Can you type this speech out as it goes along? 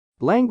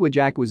Language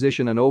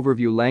acquisition. An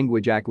overview.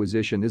 Language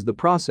acquisition is the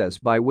process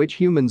by which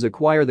humans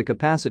acquire the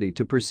capacity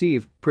to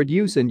perceive,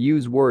 produce and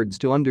use words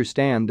to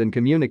understand and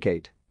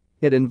communicate.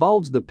 It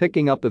involves the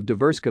picking up of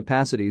diverse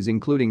capacities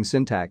including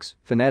syntax,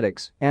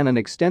 phonetics, and an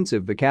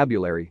extensive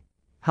vocabulary.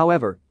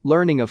 However,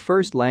 learning a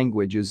first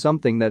language is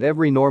something that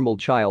every normal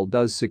child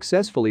does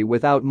successfully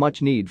without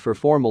much need for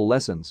formal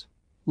lessons.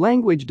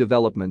 Language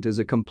development is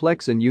a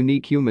complex and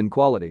unique human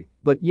quality,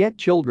 but yet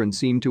children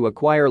seem to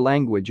acquire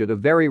language at a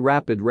very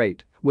rapid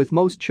rate, with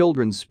most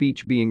children's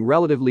speech being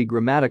relatively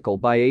grammatical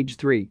by age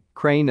 3,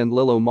 Crane and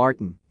Lillo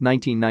Martin,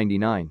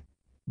 1999.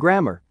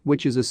 Grammar,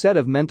 which is a set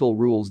of mental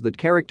rules that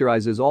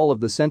characterizes all of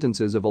the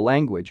sentences of a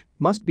language,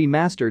 must be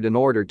mastered in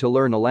order to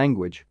learn a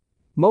language.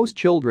 Most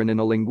children in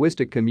a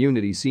linguistic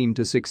community seem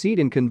to succeed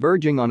in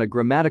converging on a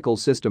grammatical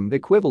system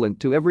equivalent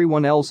to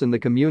everyone else in the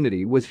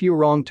community with few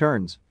wrong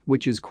turns,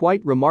 which is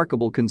quite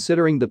remarkable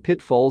considering the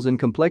pitfalls and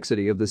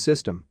complexity of the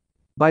system.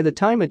 By the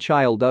time a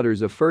child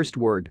utters a first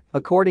word,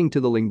 according to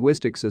the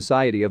Linguistic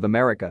Society of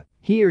America,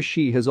 he or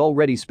she has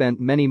already spent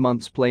many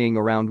months playing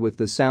around with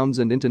the sounds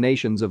and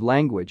intonations of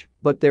language,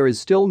 but there is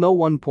still no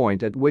one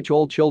point at which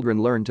all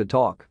children learn to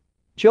talk.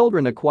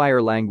 Children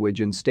acquire language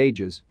in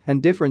stages,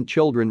 and different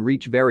children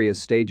reach various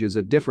stages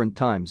at different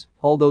times,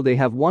 although they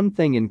have one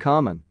thing in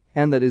common,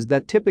 and that is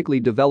that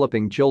typically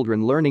developing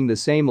children learning the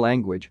same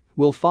language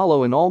will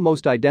follow an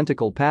almost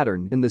identical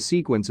pattern in the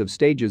sequence of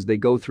stages they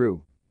go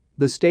through.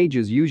 The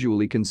stages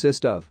usually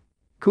consist of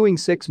cooing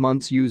 6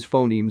 months, use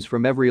phonemes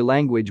from every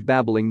language,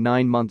 babbling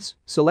 9 months,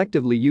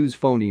 selectively use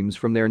phonemes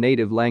from their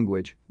native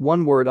language,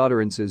 one-word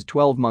utterances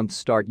 12 months,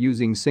 start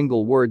using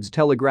single words,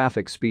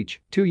 telegraphic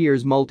speech 2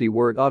 years,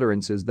 multi-word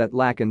utterances that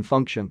lack in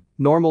function,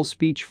 normal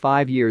speech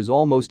 5 years,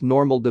 almost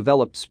normal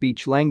developed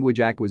speech. Language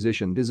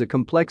acquisition is a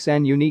complex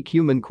and unique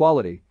human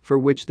quality for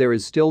which there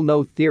is still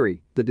no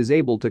theory that is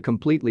able to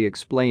completely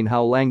explain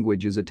how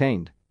language is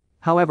attained.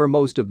 However,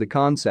 most of the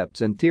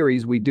concepts and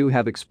theories we do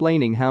have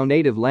explaining how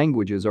native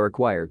languages are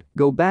acquired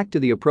go back to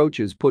the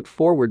approaches put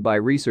forward by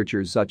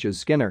researchers such as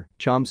Skinner,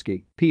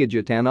 Chomsky,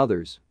 Piaget and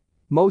others.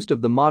 Most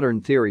of the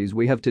modern theories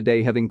we have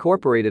today have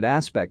incorporated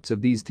aspects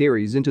of these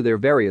theories into their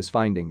various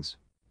findings.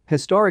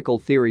 Historical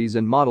theories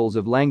and models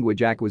of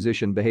language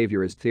acquisition.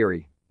 Behaviorist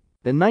theory.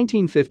 In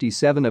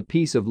 1957, a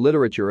piece of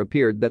literature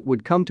appeared that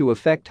would come to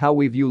affect how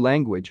we view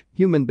language,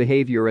 human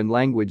behavior and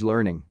language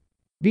learning.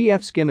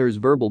 B.F. Skinner's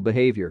Verbal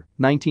Behavior,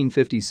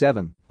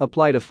 1957,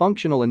 applied a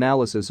functional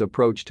analysis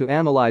approach to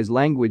analyze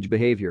language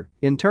behavior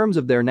in terms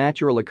of their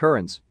natural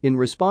occurrence, in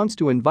response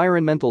to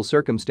environmental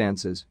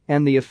circumstances,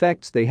 and the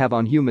effects they have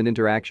on human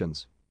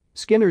interactions.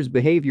 Skinner's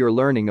behavior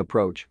learning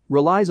approach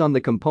relies on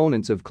the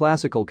components of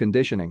classical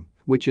conditioning,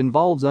 which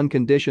involves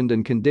unconditioned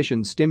and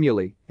conditioned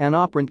stimuli, and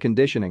operant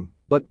conditioning,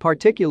 but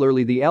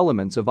particularly the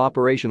elements of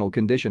operational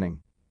conditioning.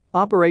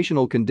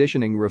 Operational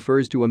conditioning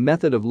refers to a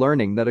method of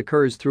learning that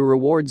occurs through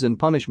rewards and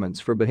punishments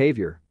for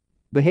behavior.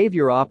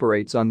 Behavior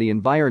operates on the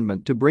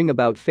environment to bring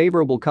about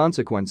favorable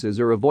consequences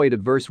or avoid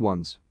adverse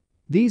ones.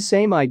 These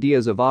same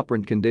ideas of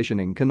operant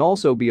conditioning can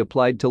also be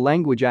applied to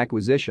language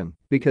acquisition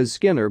because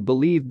Skinner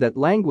believed that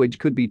language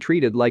could be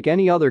treated like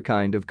any other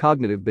kind of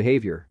cognitive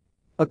behavior.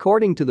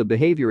 According to the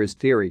behaviorist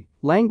theory,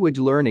 language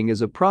learning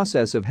is a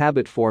process of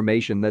habit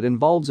formation that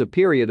involves a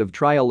period of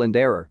trial and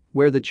error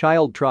where the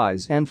child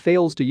tries and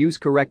fails to use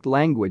correct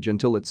language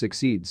until it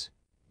succeeds.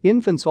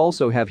 Infants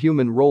also have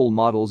human role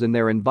models in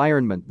their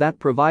environment that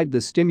provide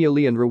the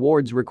stimuli and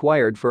rewards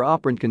required for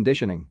operant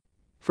conditioning.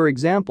 For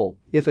example,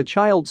 if a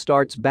child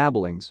starts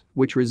babblings,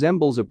 which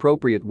resembles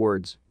appropriate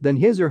words, then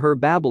his or her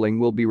babbling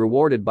will be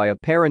rewarded by a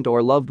parent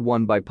or loved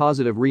one by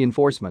positive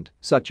reinforcement,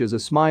 such as a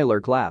smile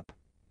or clap.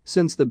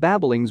 Since the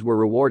babblings were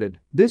rewarded,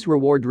 this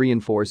reward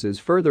reinforces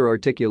further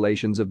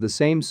articulations of the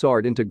same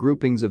sort into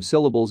groupings of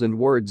syllables and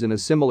words in a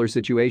similar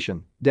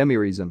situation.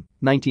 Demireason,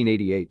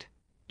 1988.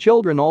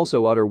 Children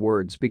also utter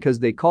words because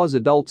they cause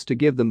adults to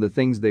give them the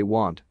things they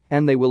want,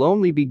 and they will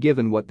only be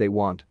given what they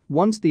want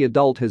once the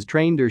adult has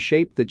trained or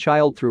shaped the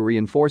child through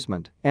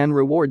reinforcement and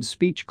rewards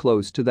speech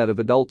close to that of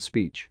adult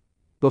speech.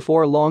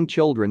 Before long,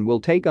 children will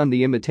take on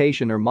the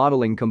imitation or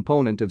modeling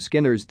component of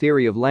Skinner's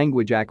theory of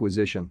language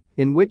acquisition,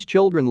 in which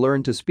children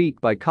learn to speak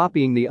by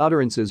copying the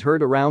utterances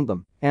heard around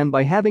them and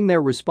by having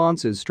their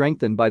responses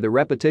strengthened by the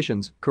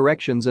repetitions,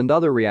 corrections and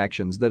other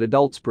reactions that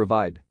adults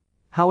provide.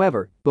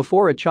 However,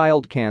 before a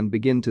child can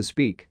begin to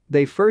speak,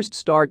 they first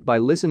start by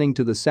listening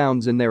to the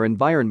sounds in their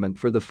environment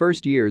for the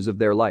first years of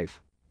their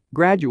life.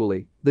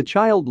 Gradually, the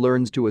child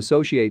learns to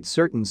associate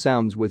certain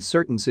sounds with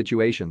certain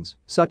situations,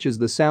 such as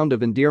the sound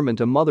of endearment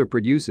a mother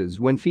produces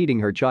when feeding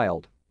her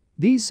child.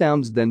 These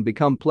sounds then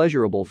become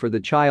pleasurable for the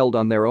child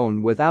on their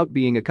own without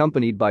being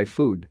accompanied by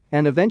food,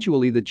 and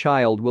eventually the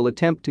child will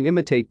attempt to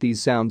imitate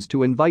these sounds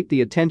to invite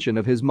the attention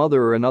of his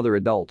mother or another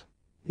adult.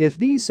 If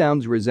these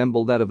sounds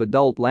resemble that of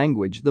adult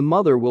language, the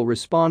mother will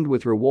respond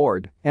with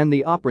reward, and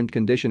the operant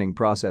conditioning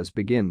process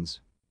begins.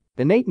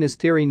 Innateness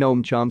theory.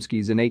 Noam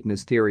Chomsky's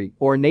innateness theory,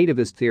 or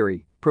nativist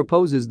theory,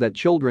 proposes that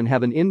children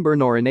have an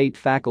inborn or innate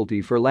faculty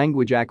for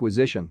language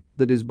acquisition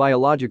that is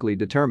biologically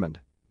determined.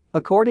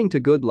 According to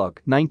Goodluck,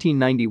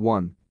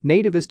 1991,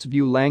 nativists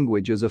view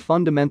language as a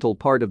fundamental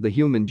part of the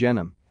human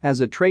genome, as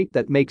a trait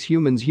that makes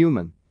humans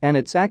human, and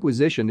its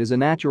acquisition is a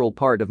natural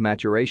part of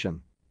maturation.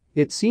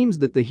 It seems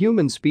that the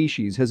human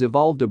species has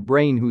evolved a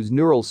brain whose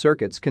neural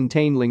circuits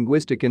contain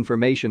linguistic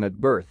information at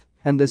birth,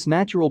 and this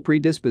natural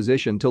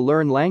predisposition to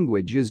learn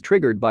language is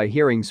triggered by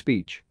hearing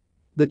speech.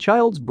 The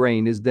child's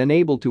brain is then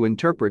able to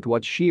interpret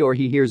what she or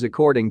he hears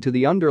according to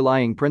the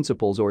underlying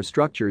principles or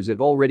structures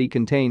it already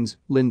contains.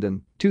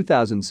 Linden,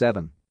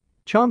 2007.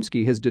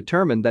 Chomsky has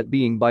determined that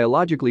being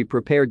biologically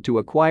prepared to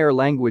acquire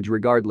language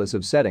regardless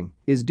of setting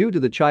is due to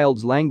the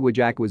child's language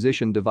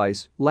acquisition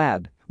device,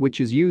 LAD, which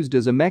is used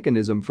as a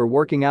mechanism for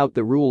working out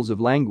the rules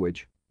of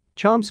language.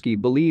 Chomsky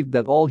believed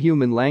that all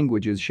human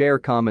languages share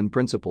common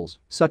principles,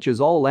 such as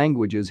all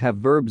languages have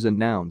verbs and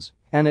nouns,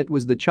 and it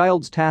was the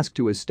child's task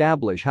to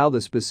establish how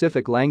the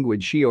specific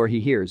language she or he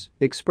hears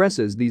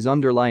expresses these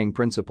underlying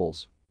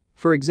principles.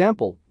 For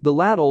example, the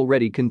LAD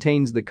already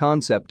contains the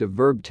concept of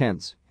verb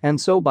tense, and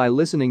so by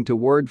listening to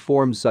word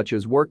forms such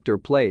as worked or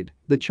played,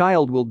 the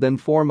child will then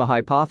form a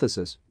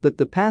hypothesis that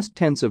the past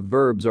tense of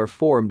verbs are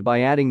formed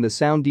by adding the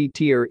sound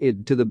et or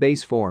id to the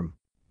base form.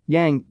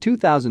 Yang,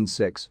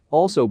 2006,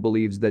 also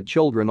believes that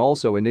children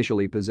also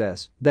initially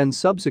possess, then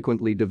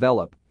subsequently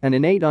develop, an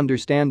innate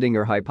understanding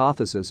or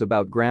hypothesis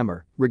about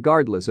grammar,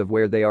 regardless of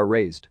where they are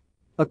raised.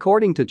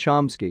 According to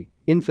Chomsky,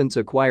 infants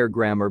acquire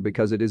grammar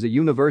because it is a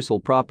universal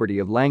property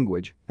of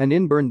language, an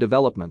inborn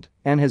development,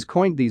 and has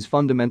coined these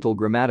fundamental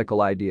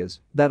grammatical ideas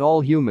that all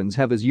humans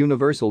have as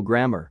universal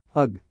grammar,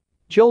 UG.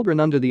 Children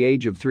under the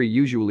age of 3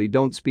 usually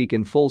don't speak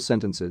in full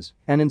sentences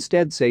and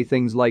instead say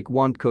things like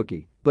want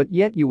cookie, but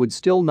yet you would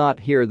still not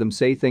hear them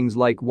say things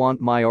like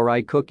want my or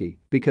I cookie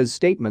because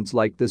statements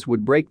like this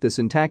would break the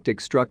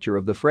syntactic structure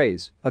of the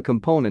phrase, a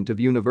component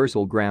of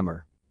universal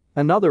grammar.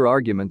 Another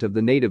argument of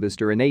the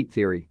nativist or innate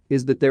theory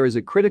is that there is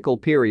a critical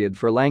period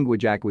for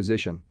language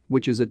acquisition,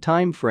 which is a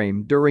time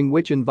frame during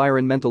which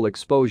environmental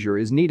exposure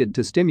is needed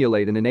to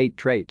stimulate an innate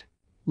trait.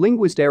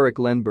 Linguist Eric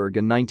Lenberg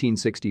in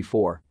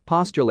 1964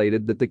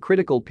 postulated that the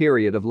critical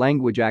period of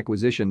language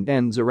acquisition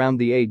ends around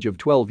the age of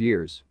 12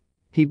 years.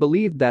 He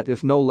believed that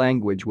if no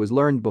language was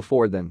learned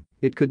before then,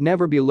 it could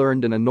never be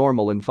learned in a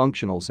normal and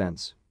functional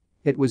sense.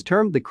 It was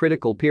termed the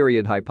critical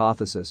period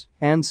hypothesis,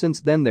 and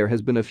since then there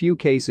has been a few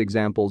case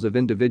examples of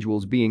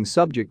individuals being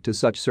subject to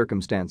such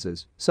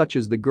circumstances, such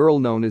as the girl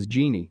known as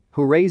Jeannie,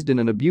 who raised in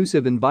an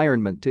abusive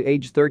environment to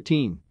age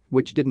 13,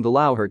 which didn't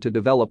allow her to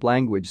develop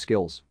language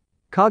skills.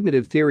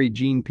 Cognitive theory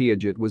Jean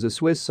Piaget was a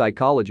Swiss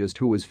psychologist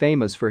who was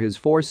famous for his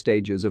 4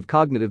 stages of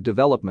cognitive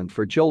development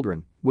for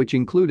children, which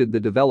included the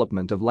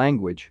development of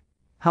language.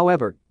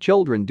 However,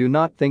 children do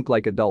not think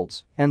like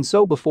adults, and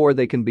so before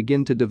they can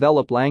begin to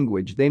develop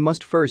language they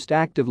must first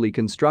actively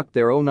construct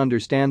their own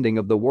understanding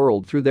of the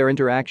world through their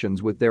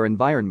interactions with their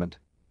environment.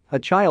 A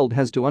child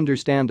has to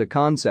understand a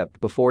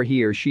concept before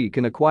he or she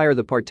can acquire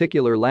the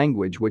particular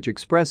language which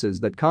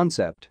expresses that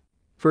concept.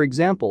 For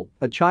example,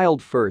 a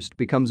child first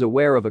becomes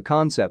aware of a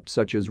concept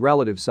such as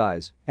relative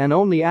size, and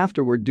only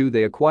afterward do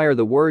they acquire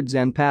the words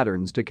and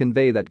patterns to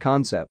convey that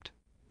concept.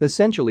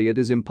 Essentially, it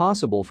is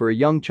impossible for a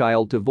young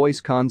child to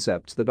voice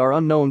concepts that are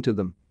unknown to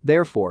them.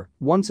 Therefore,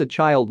 once a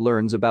child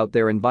learns about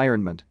their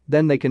environment,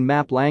 then they can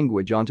map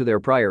language onto their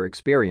prior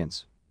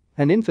experience.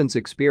 An infant's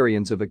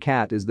experience of a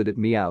cat is that it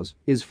meows,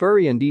 is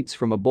furry and eats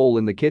from a bowl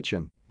in the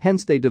kitchen,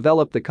 hence they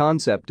develop the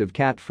concept of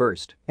cat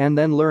first and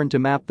then learn to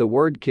map the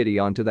word kitty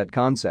onto that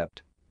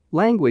concept.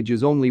 Language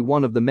is only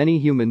one of the many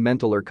human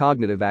mental or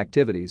cognitive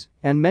activities,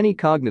 and many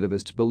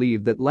cognitivists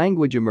believe that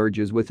language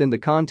emerges within the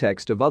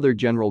context of other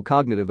general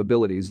cognitive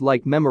abilities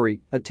like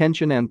memory,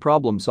 attention and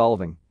problem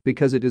solving,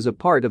 because it is a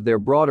part of their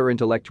broader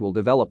intellectual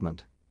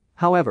development.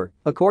 However,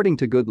 according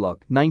to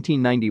Goodluck,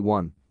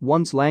 1991,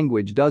 once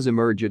language does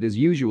emerge it is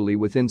usually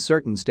within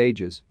certain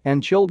stages,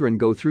 and children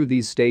go through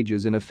these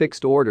stages in a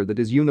fixed order that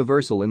is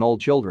universal in all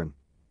children.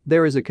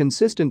 There is a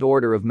consistent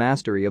order of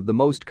mastery of the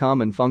most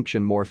common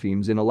function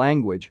morphemes in a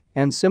language,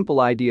 and simple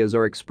ideas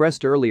are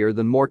expressed earlier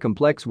than more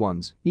complex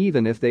ones,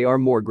 even if they are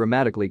more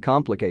grammatically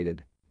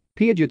complicated.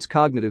 Piaget's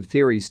cognitive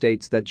theory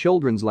states that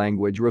children's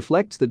language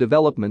reflects the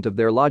development of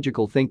their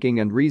logical thinking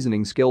and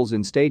reasoning skills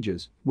in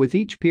stages, with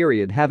each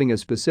period having a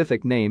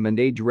specific name and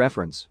age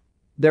reference.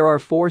 There are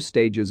 4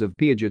 stages of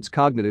Piaget's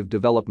cognitive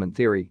development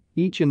theory,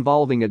 each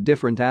involving a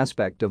different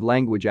aspect of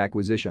language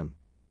acquisition.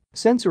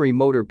 Sensory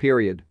motor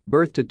period,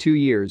 birth to 2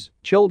 years,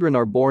 children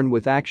are born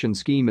with action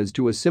schemas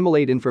to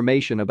assimilate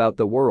information about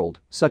the world,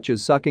 such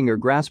as sucking or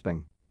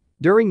grasping.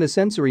 During the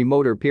sensory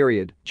motor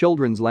period,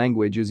 children's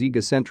language is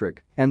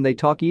egocentric, and they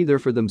talk either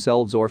for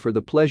themselves or for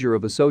the pleasure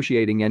of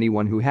associating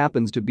anyone who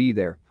happens to be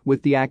there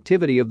with the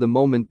activity of the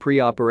moment.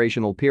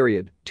 Pre-operational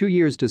period, 2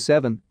 years to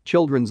 7,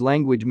 children's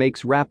language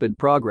makes rapid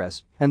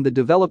progress, and the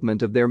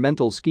development of their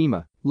mental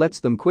schema lets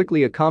them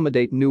quickly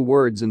accommodate new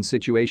words and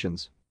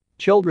situations.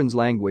 Children's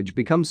language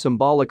becomes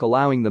symbolic,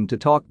 allowing them to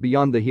talk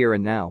beyond the here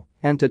and now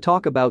and to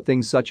talk about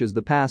things such as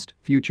the past,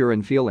 future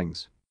and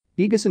feelings.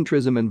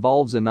 Egocentrism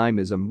involves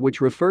animism,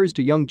 which refers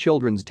to young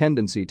children's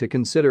tendency to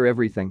consider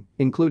everything,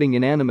 including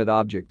inanimate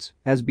objects,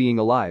 as being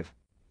alive.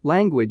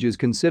 Language is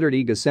considered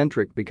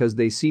egocentric because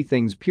they see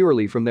things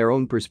purely from their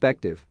own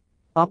perspective.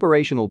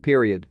 Operational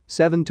period,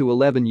 7 to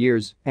 11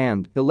 years,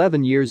 and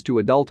 11 years to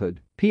adulthood.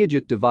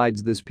 Piaget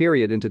divides this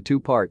period into two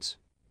parts: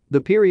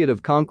 the period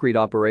of concrete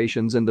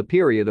operations and the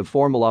period of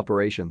formal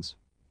operations.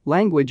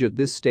 Language at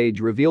this stage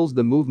reveals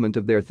the movement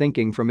of their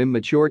thinking from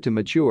immature to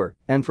mature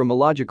and from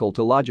illogical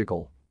to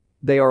logical.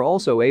 They are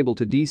also able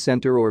to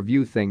decenter or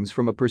view things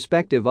from a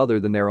perspective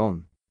other than their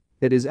own.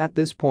 It is at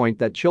this point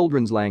that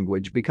children's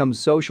language becomes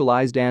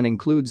socialized and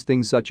includes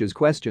things such as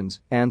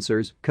questions,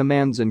 answers,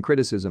 commands, and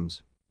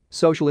criticisms.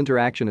 Social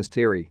interactionist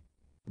theory.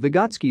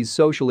 Vygotsky's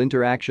social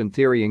interaction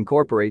theory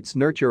incorporates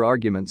nurture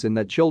arguments in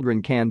that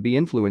children can be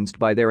influenced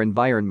by their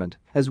environment,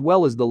 as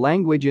well as the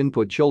language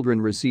input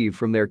children receive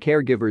from their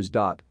caregivers.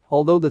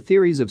 Although the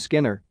theories of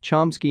Skinner,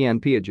 Chomsky,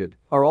 and Piaget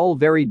are all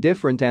very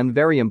different and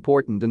very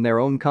important in their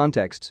own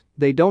contexts,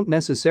 they don't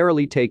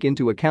necessarily take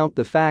into account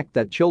the fact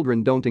that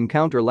children don't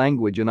encounter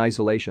language in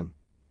isolation.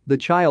 The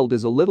child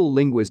is a little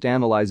linguist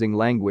analyzing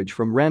language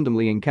from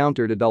randomly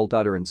encountered adult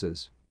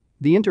utterances.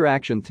 The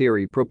interaction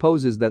theory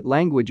proposes that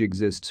language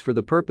exists for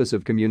the purpose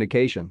of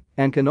communication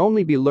and can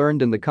only be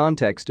learned in the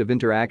context of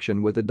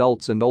interaction with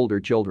adults and older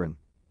children.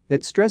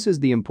 It stresses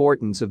the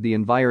importance of the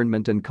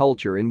environment and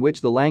culture in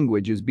which the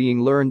language is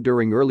being learned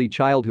during early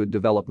childhood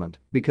development,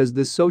 because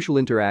this social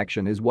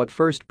interaction is what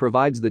first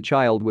provides the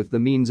child with the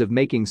means of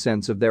making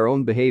sense of their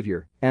own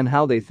behavior and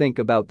how they think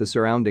about the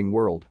surrounding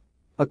world.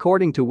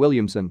 According to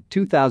Williamson,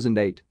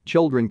 2008,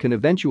 children can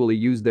eventually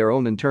use their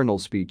own internal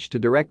speech to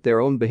direct their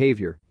own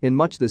behavior in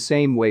much the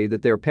same way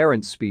that their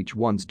parents' speech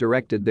once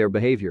directed their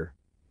behavior.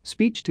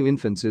 Speech to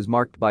infants is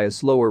marked by a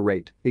slower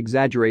rate,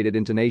 exaggerated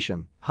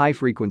intonation, high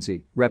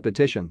frequency,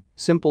 repetition,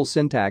 simple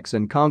syntax,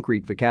 and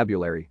concrete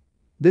vocabulary.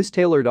 This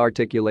tailored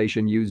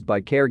articulation used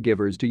by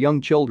caregivers to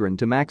young children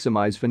to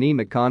maximize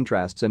phonemic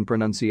contrasts and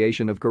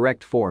pronunciation of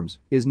correct forms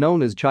is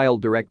known as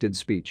child-directed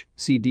speech,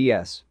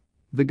 CDS.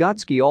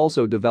 Vygotsky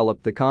also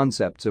developed the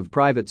concepts of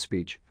private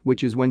speech,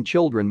 which is when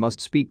children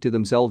must speak to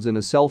themselves in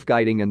a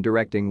self-guiding and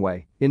directing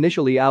way,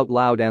 initially out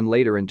loud and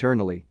later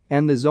internally,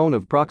 and the zone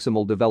of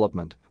proximal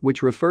development,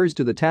 which refers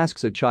to the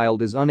tasks a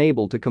child is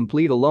unable to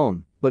complete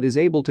alone but is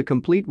able to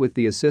complete with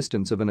the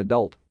assistance of an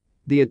adult.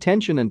 The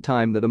attention and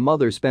time that a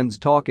mother spends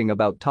talking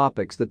about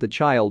topics that the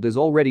child is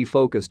already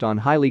focused on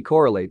highly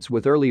correlates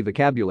with early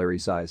vocabulary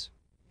size.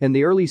 In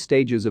the early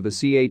stages of a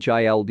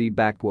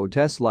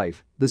child's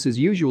life, this is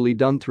usually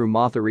done through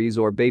motheries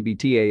or baby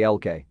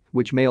talk,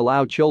 which may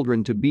allow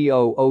children to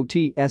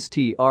bootstrap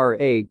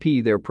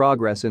their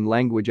progress in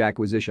language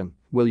acquisition.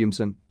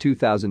 Williamson,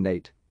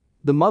 2008.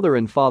 The mother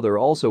and father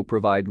also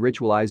provide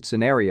ritualized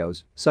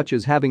scenarios, such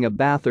as having a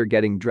bath or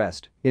getting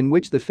dressed, in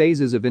which the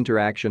phases of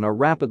interaction are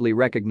rapidly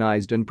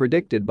recognized and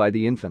predicted by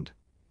the infant.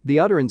 The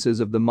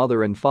utterances of the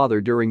mother and father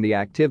during the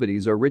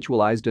activities are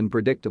ritualized and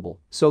predictable,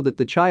 so that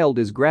the child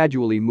is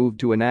gradually moved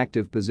to an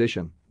active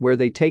position, where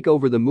they take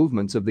over the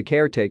movements of the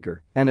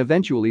caretaker and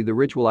eventually the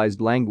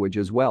ritualized language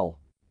as well.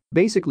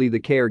 Basically, the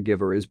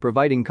caregiver is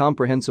providing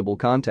comprehensible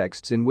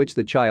contexts in which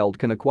the child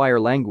can acquire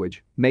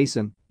language.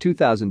 Mason,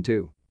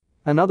 2002.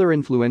 Another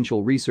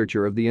influential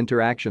researcher of the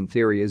interaction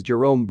theory is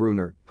Jerome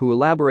Bruner, who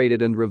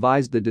elaborated and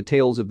revised the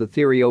details of the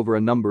theory over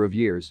a number of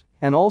years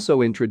and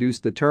also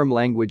introduced the term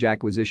Language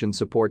Acquisition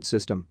Support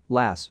System,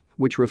 LAS,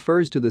 which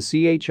refers to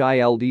the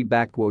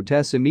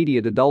child's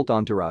immediate adult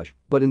entourage,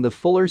 but in the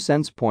fuller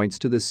sense points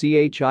to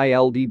the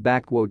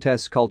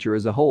child's culture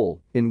as a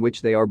whole, in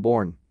which they are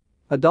born.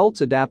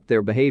 Adults adapt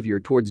their behavior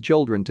towards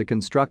children to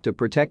construct a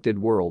protected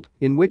world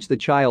in which the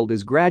child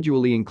is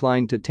gradually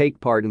inclined to take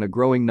part in a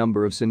growing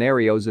number of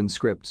scenarios and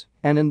scripts,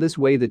 and in this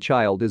way the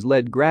child is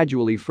led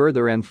gradually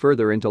further and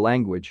further into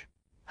language.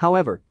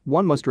 However,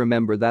 one must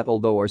remember that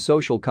although our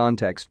social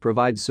context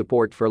provides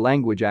support for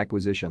language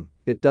acquisition,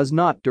 it does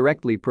not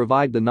directly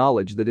provide the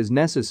knowledge that is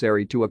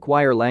necessary to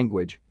acquire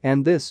language,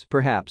 and this,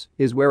 perhaps,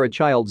 is where a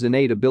child's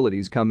innate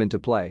abilities come into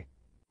play.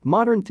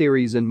 Modern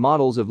theories and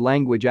models of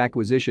language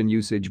acquisition.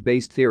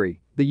 Usage-based theory.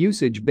 The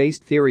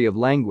usage-based theory of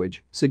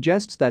language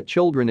suggests that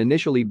children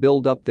initially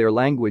build up their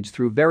language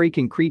through very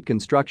concrete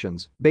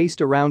constructions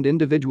based around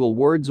individual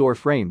words or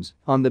frames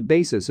on the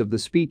basis of the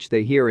speech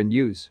they hear and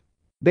use.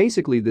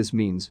 Basically, this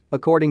means,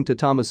 according to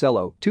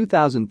Tomasello,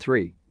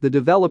 2003, the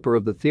developer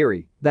of the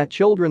theory, that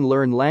children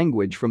learn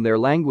language from their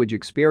language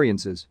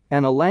experiences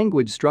and a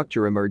language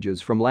structure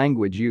emerges from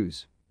language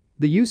use.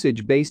 The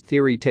usage-based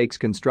theory takes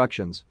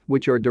constructions,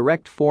 which are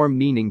direct form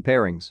meaning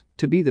pairings,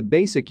 to be the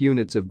basic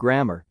units of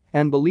grammar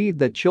and believe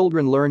that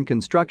children learn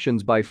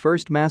constructions by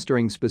first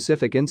mastering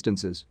specific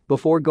instances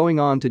before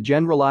going on to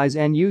generalize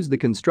and use the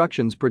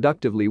constructions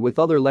productively with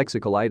other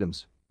lexical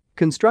items.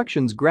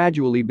 Constructions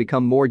gradually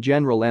become more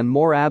general and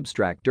more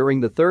abstract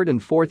during the third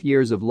and fourth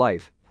years of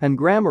life, and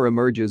grammar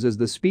emerges as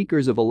the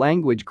speakers of a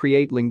language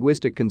create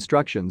linguistic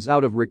constructions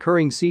out of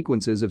recurring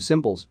sequences of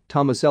symbols.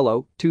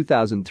 Tomasello,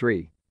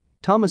 2003.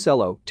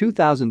 Tomasello,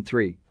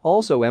 2003,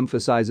 also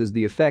emphasizes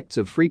the effects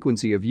of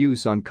frequency of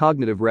use on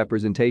cognitive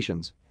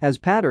representations, as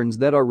patterns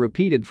that are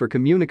repeated for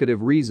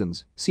communicative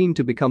reasons seem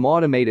to become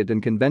automated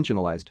and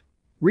conventionalized.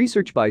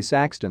 Research by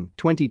Saxton,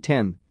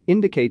 2010,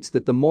 indicates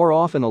that the more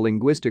often a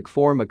linguistic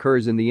form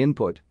occurs in the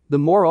input, the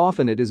more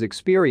often it is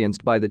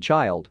experienced by the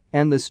child,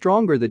 and the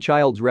stronger the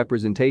child's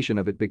representation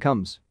of it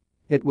becomes.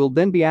 It will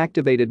then be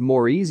activated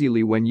more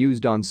easily when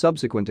used on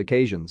subsequent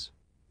occasions.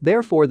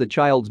 Therefore, the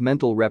child's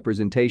mental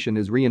representation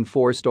is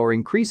reinforced or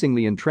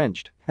increasingly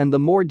entrenched, and the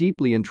more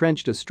deeply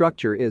entrenched a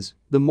structure is,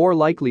 the more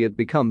likely it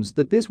becomes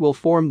that this will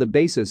form the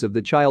basis of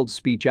the child's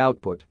speech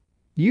output.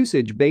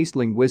 Usage-based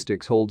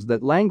linguistics holds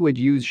that language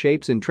use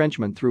shapes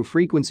entrenchment through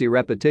frequency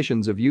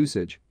repetitions of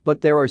usage,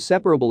 but there are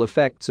separable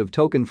effects of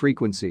token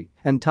frequency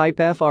and type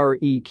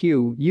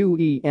FREQUENCY.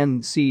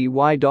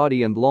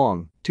 Doughty and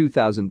Long,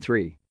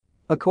 2003.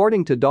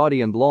 According to Doughty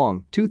and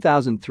Long,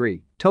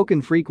 2003,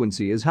 token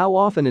frequency is how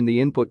often in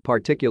the input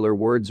particular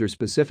words or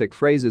specific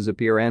phrases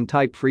appear, and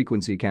type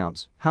frequency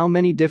counts how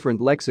many different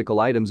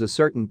lexical items a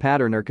certain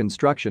pattern or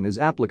construction is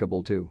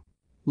applicable to.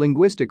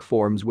 Linguistic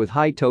forms with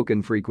high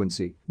token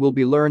frequency will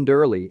be learned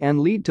early and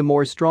lead to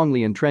more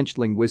strongly entrenched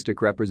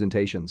linguistic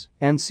representations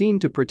and seem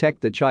to protect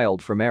the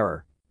child from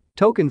error.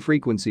 Token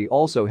frequency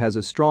also has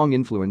a strong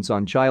influence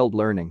on child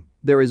learning.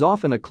 There is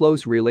often a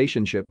close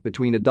relationship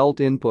between adult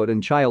input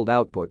and child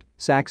output,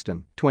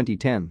 Saxton,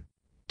 2010.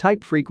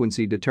 Type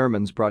frequency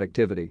determines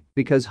productivity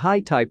because high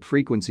type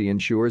frequency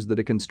ensures that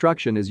a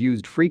construction is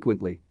used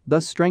frequently,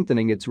 thus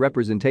strengthening its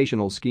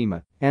representational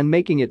schema and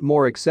making it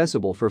more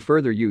accessible for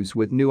further use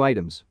with new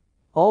items.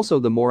 Also,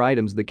 the more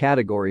items the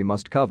category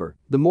must cover,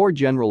 the more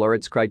general are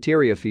its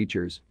criteria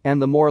features,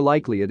 and the more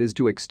likely it is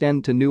to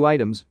extend to new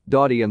items.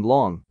 Doughty and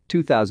Long,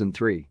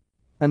 2003.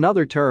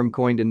 Another term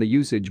coined in the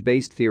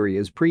usage-based theory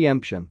is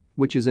preemption,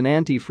 which is an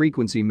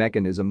anti-frequency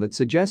mechanism that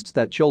suggests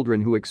that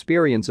children who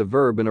experience a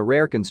verb in a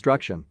rare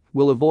construction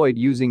will avoid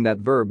using that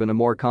verb in a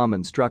more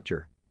common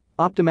structure.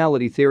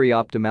 Optimality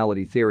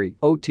theory,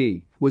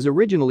 OT, was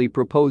originally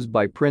proposed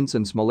by Prince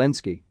and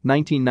Smolensky,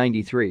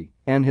 1993,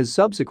 and has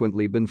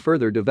subsequently been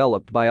further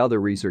developed by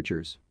other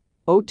researchers.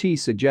 OT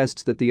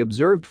suggests that the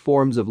observed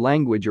forms of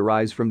language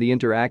arise from the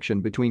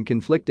interaction between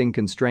conflicting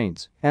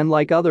constraints and,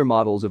 like other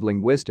models of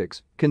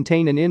linguistics,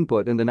 contain an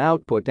input and an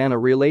output and a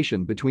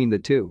relation between the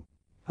two.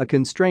 A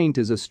constraint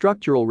is a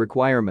structural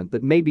requirement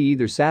that may be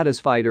either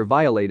satisfied or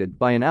violated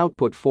by an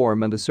output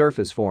form and a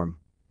surface form.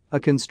 A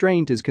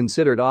constraint is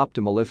considered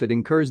optimal if it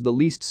incurs the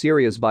least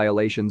serious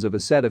violations of a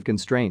set of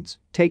constraints,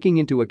 taking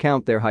into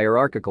account their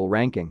hierarchical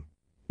ranking.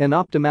 In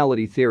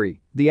optimality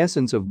theory, the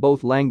essence of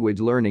both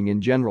language learning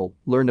in general,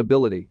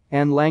 learnability,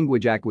 and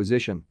language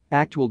acquisition,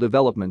 actual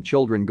development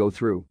children go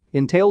through,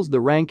 entails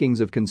the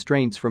rankings of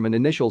constraints from an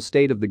initial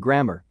state of the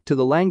grammar to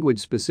the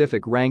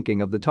language-specific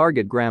ranking of the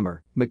target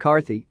grammar.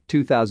 McCarthy,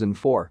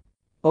 2004.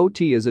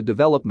 OT is a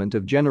development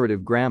of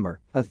generative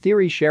grammar, a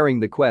theory sharing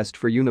the quest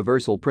for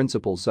universal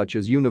principles such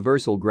as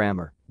universal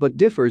grammar, but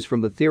differs from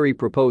the theory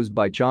proposed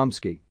by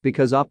Chomsky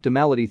because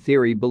optimality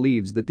theory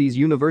believes that these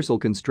universal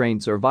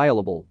constraints are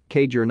violable.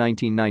 Cager,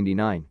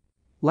 1999.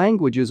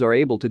 Languages are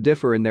able to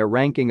differ in their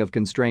ranking of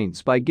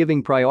constraints by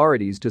giving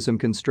priorities to some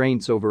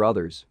constraints over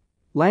others.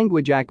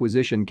 Language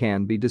acquisition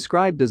can be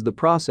described as the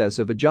process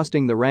of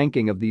adjusting the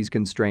ranking of these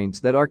constraints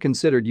that are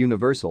considered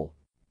universal.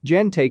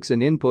 Gen takes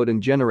an input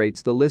and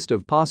generates the list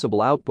of possible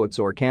outputs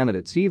or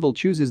candidates. Evil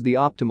chooses the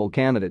optimal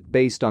candidate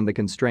based on the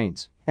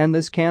constraints, and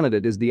this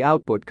candidate is the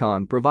output.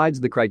 Con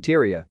provides the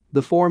criteria,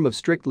 the form of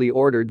strictly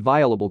ordered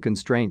violable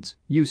constraints,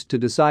 used to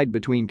decide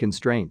between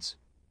constraints.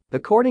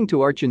 According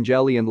to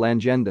Arcangeli and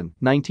Langenden,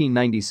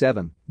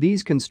 1997,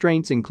 these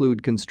constraints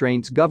include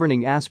constraints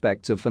governing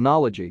aspects of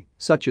phonology,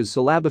 such as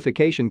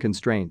syllabification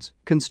constraints,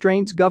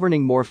 constraints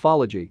governing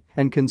morphology,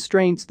 and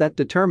constraints that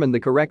determine the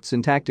correct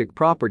syntactic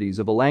properties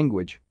of a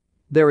language.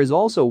 There is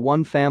also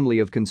one family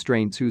of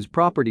constraints whose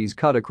properties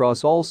cut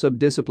across all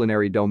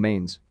subdisciplinary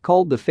domains,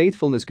 called the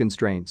faithfulness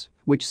constraints,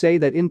 which say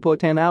that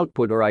input and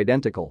output are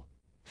identical.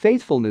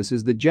 Faithfulness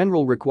is the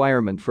general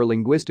requirement for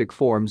linguistic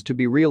forms to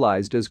be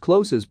realized as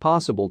close as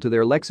possible to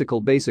their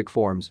lexical basic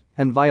forms,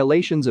 and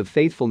violations of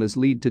faithfulness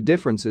lead to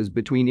differences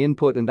between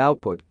input and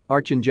output.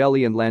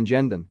 Arcangeli and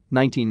Langenden,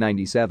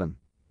 1997.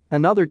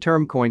 Another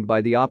term coined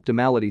by the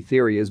optimality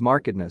theory is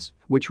markedness,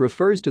 which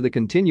refers to the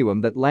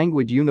continuum that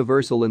language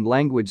universal and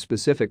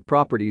language-specific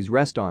properties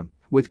rest on,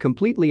 with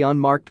completely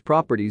unmarked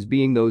properties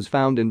being those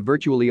found in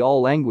virtually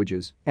all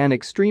languages and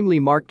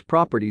extremely marked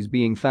properties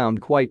being found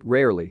quite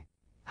rarely.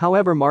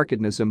 However,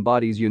 markedness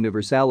embodies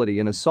universality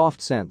in a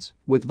soft sense,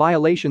 with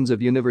violations of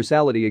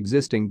universality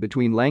existing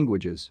between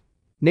languages.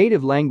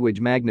 Native language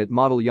magnet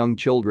model young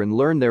children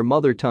learn their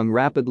mother tongue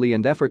rapidly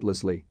and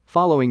effortlessly,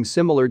 following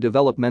similar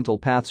developmental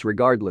paths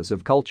regardless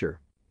of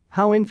culture.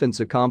 How infants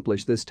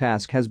accomplish this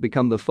task has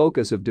become the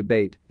focus of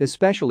debate,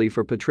 especially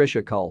for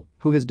Patricia Cull,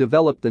 who has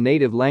developed the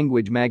native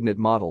language magnet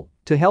model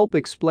to help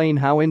explain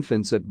how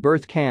infants at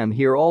birth can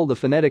hear all the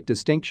phonetic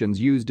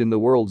distinctions used in the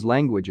world's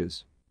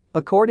languages.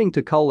 According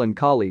to Cull and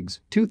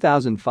colleagues,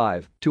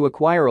 2005, to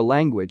acquire a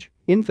language,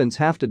 infants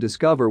have to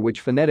discover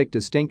which phonetic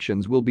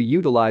distinctions will be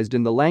utilized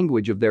in the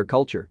language of their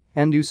culture,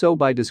 and do so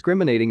by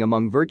discriminating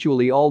among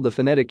virtually all the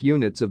phonetic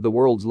units of the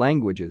world's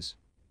languages.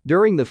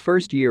 During the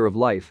first year of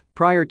life,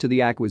 prior to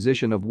the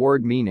acquisition of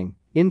word meaning,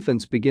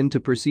 infants begin to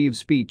perceive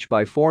speech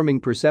by forming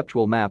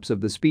perceptual maps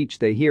of the speech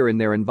they hear in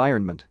their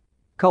environment.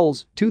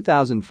 Cull's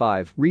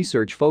 2005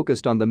 research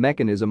focused on the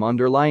mechanism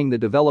underlying the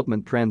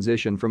development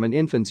transition from an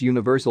infant's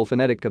universal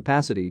phonetic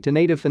capacity to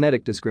native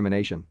phonetic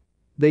discrimination.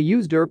 They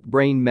used ERP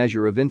brain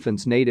measure of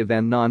infants' native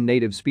and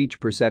non-native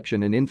speech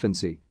perception in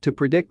infancy to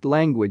predict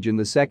language in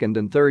the second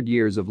and third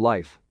years of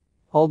life.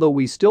 Although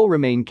we still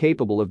remain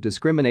capable of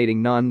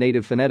discriminating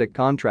non-native phonetic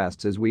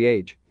contrasts as we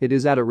age, it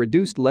is at a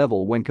reduced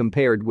level when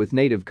compared with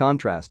native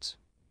contrasts.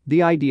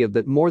 The idea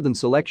that more than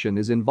selection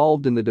is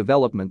involved in the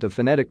development of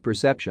phonetic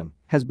perception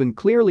has been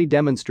clearly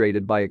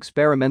demonstrated by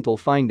experimental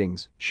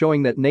findings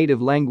showing that native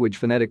language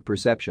phonetic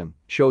perception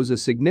shows a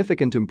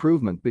significant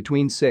improvement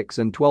between 6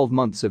 and 12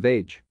 months of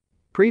age.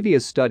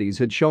 Previous studies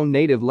had shown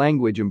native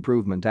language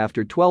improvement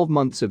after 12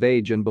 months of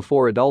age and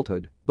before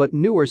adulthood, but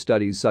newer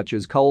studies such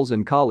as Cull's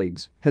and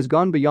colleagues has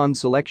gone beyond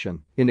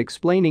selection in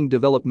explaining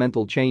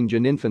developmental change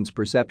in infants'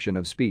 perception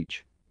of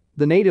speech.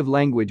 The Native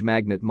Language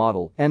Magnet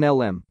Model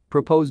 (NLM),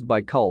 proposed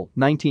by Cull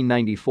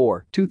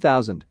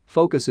 1994-2000,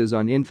 focuses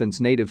on infants'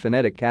 native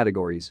phonetic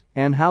categories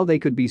and how they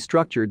could be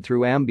structured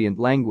through ambient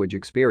language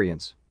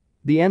experience.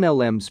 The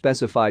NLM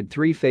specified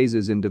 3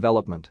 phases in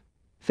development.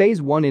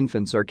 Phase 1: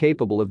 infants are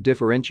capable of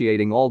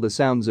differentiating all the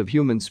sounds of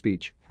human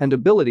speech, and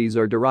abilities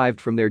are derived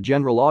from their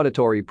general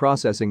auditory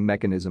processing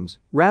mechanisms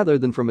rather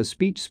than from a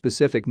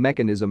speech-specific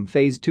mechanism.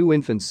 Phase 2: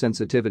 infants'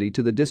 sensitivity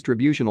to the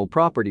distributional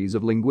properties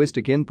of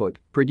linguistic input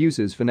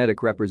produces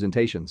phonetic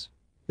representations.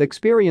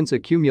 Experience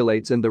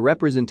accumulates and the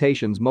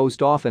representations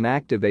most often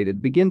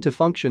activated begin to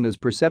function as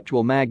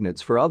perceptual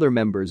magnets for other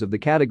members of the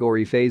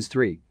category. Phase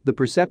 3, the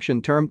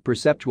perception termed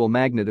perceptual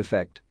magnet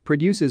effect,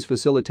 produces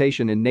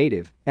facilitation in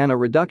native and a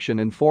reduction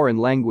in foreign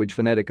language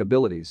phonetic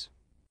abilities.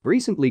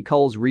 Recently,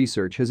 Cull's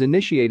research has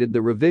initiated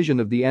the revision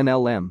of the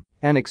NLM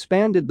and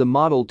expanded the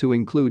model to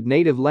include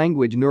native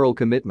language neural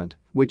commitment,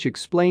 which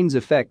explains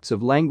effects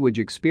of language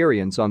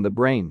experience on the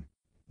brain.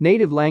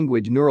 Native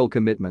language neural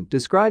commitment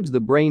describes the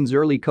brain's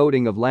early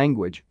coding of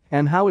language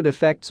and how it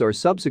affects our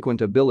subsequent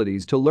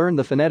abilities to learn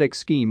the phonetic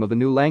scheme of a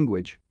new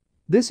language.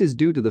 This is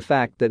due to the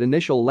fact that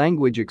initial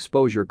language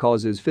exposure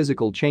causes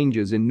physical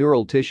changes in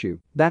neural tissue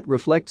that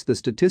reflects the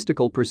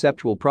statistical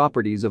perceptual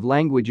properties of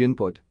language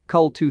input.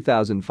 Cull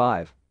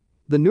 2005.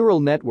 The neural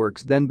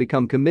networks then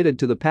become committed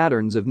to the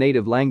patterns of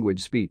native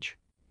language speech.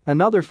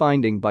 Another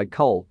finding by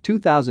Cull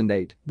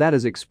 2008 that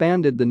has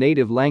expanded the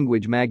native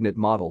language magnet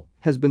model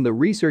has been the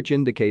research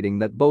indicating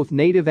that both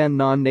native and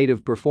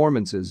non-native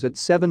performances at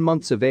 7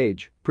 months of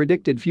age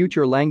predicted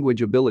future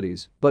language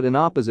abilities, but in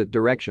opposite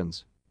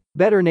directions.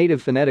 Better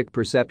native phonetic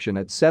perception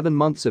at 7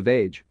 months of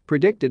age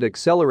predicted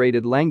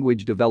accelerated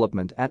language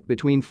development at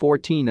between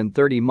 14 and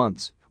 30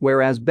 months,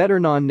 whereas better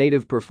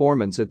non-native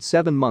performance at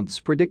 7 months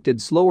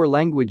predicted slower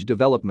language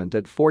development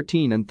at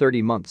 14 and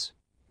 30 months.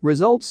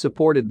 Results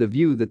supported the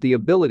view that the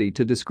ability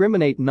to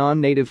discriminate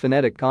non-native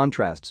phonetic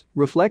contrasts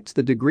reflects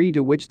the degree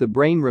to which the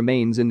brain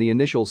remains in the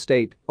initial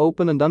state,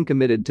 open and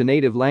uncommitted to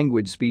native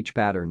language speech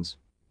patterns.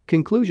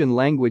 Conclusion: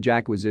 language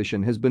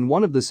acquisition has been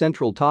one of the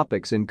central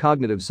topics in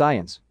cognitive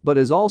science, but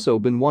has also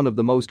been one of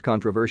the most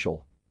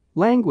controversial.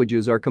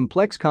 Languages are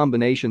complex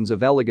combinations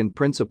of elegant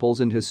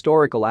principles and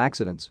historical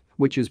accidents,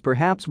 which is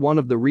perhaps one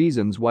of the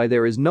reasons why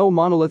there is no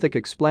monolithic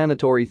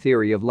explanatory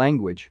theory of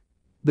language.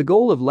 The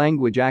goal of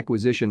language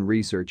acquisition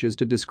research is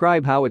to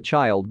describe how a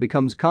child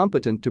becomes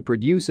competent to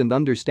produce and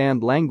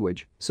understand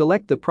language,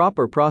 select the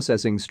proper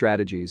processing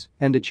strategies,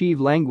 and achieve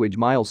language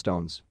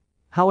milestones.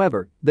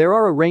 However, there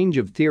are a range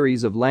of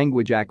theories of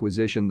language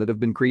acquisition that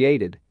have been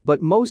created,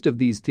 but most of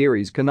these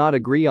theories cannot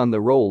agree on the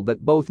role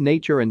that both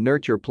nature and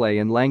nurture play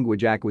in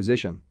language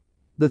acquisition.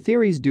 The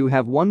theories do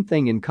have one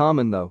thing in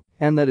common though,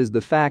 and that is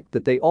the fact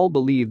that they all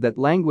believe that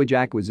language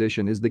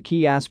acquisition is the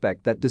key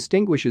aspect that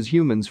distinguishes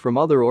humans from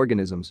other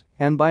organisms,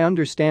 and by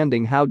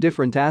understanding how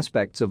different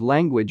aspects of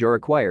language are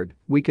acquired,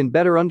 we can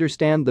better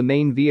understand the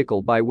main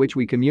vehicle by which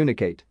we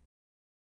communicate.